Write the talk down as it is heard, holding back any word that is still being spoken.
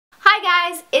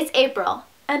guys, it's April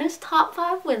and it's Top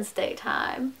 5 Wednesday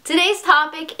time. Today's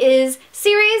topic is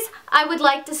series I would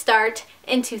like to start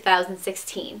in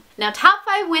 2016. Now, Top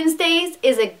 5 Wednesdays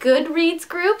is a Goodreads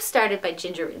group started by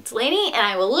Ginger Reads Laney, and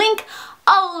I will link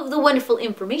all of the wonderful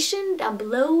information down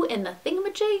below in the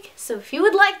thingamajig. So if you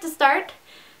would like to start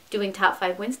doing Top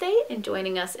 5 Wednesday and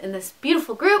joining us in this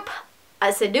beautiful group,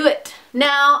 I said do it.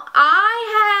 Now,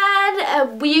 I had a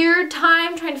weird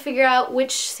time trying to figure out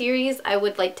which series I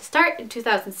would like to start in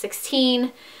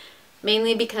 2016,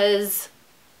 mainly because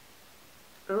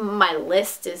my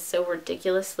list is so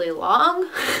ridiculously long.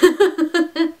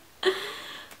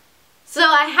 So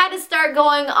I had to start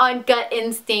going on gut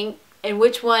instinct and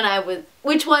which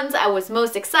ones I was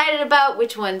most excited about,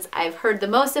 which ones I've heard the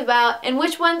most about, and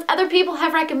which ones other people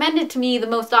have recommended to me the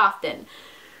most often.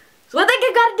 So I think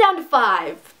I got it down to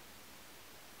 5.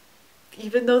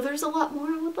 Even though there's a lot more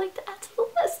I would like to add to the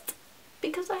list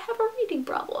because I have a reading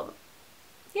problem.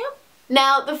 Yep.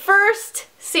 Now, the first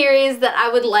series that I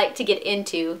would like to get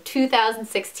into,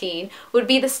 2016, would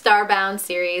be the Starbound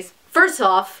series. First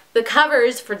off, the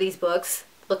covers for these books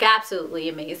look absolutely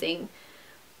amazing.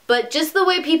 But just the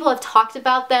way people have talked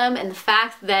about them and the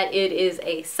fact that it is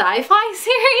a sci-fi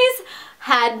series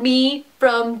had me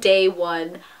from day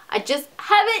one. I just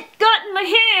haven't gotten my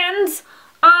hands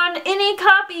on any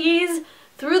copies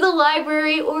through the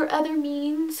library or other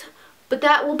means, but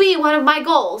that will be one of my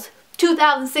goals.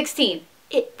 2016.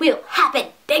 It will happen,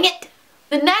 dang it!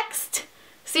 The next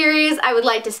series I would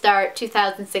like to start,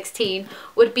 2016,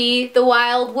 would be the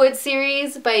Wildwood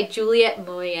series by Juliette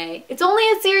Moyer. It's only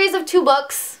a series of 2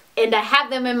 books, and I have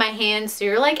them in my hands, so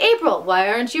you're like, April, why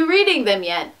aren't you reading them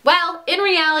yet? Well, in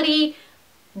reality,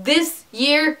 this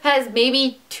year has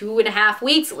maybe 2.5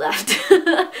 weeks left.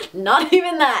 Not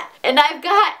even that. And I've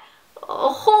got a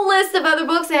whole list of other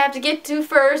books I have to get to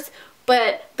first,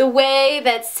 but the way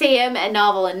that Sam at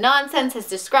Novel and Nonsense has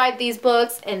described these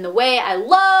books and the way I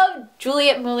love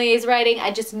Juliette Moyer's writing,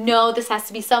 I just know this has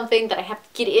to be something that I have to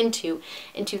get into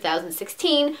in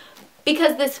 2016,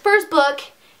 because this first book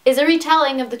is a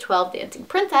retelling of The 12 Dancing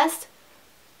Princess.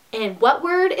 And what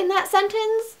word in that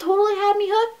sentence totally had me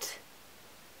hooked?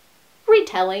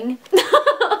 Retelling.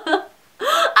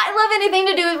 I love anything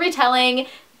to do with retelling,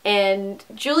 and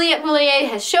Juliette Moyer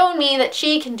has shown me that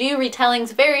she can do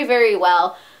retellings very, very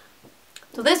well.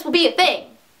 So this will be a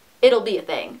thing. It'll be a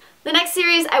thing. The next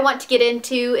series I want to get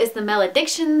into is the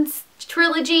Maledictions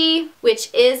trilogy,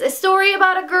 which is a story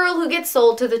about a girl who gets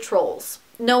sold to the trolls.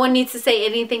 No one needs to say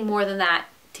anything more than that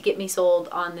to get me sold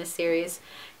on this series.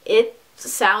 It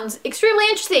sounds extremely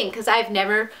interesting because I've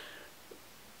never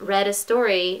read a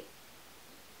story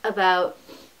about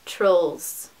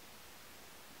trolls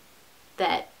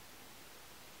that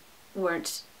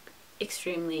weren't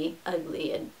extremely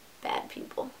ugly and bad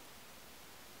people.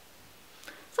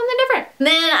 Something different.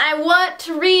 Then I want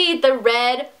to read the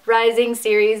Red Rising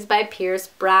series by Pierce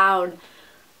Brown.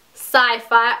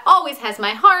 Sci-fi always has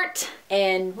my heart,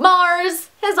 and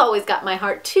Mars has always got my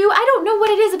heart too. I don't know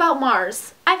what it is about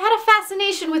Mars. I've had a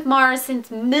fascination with Mars since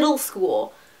middle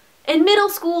school. In middle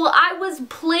school, I was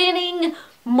planning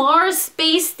Mars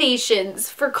space stations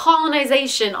for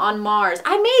colonization on Mars.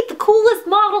 I made the coolest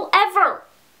model ever!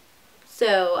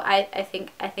 So I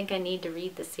think I need to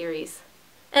read the series.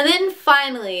 And then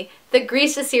finally, the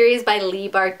Grisha series by Leigh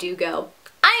Bardugo.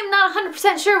 I am not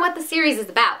 100% sure what the series is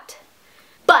about,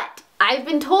 but I've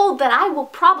been told that I will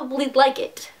probably like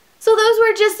it. So those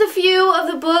were just a few of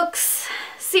the book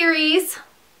series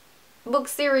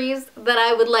that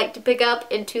I would like to pick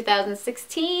up in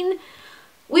 2016.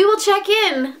 We will check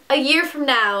in a year from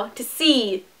now to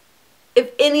see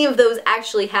if any of those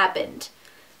actually happened.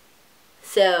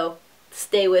 So,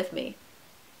 stay with me.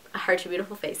 I heart your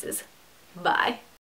beautiful faces. Bye.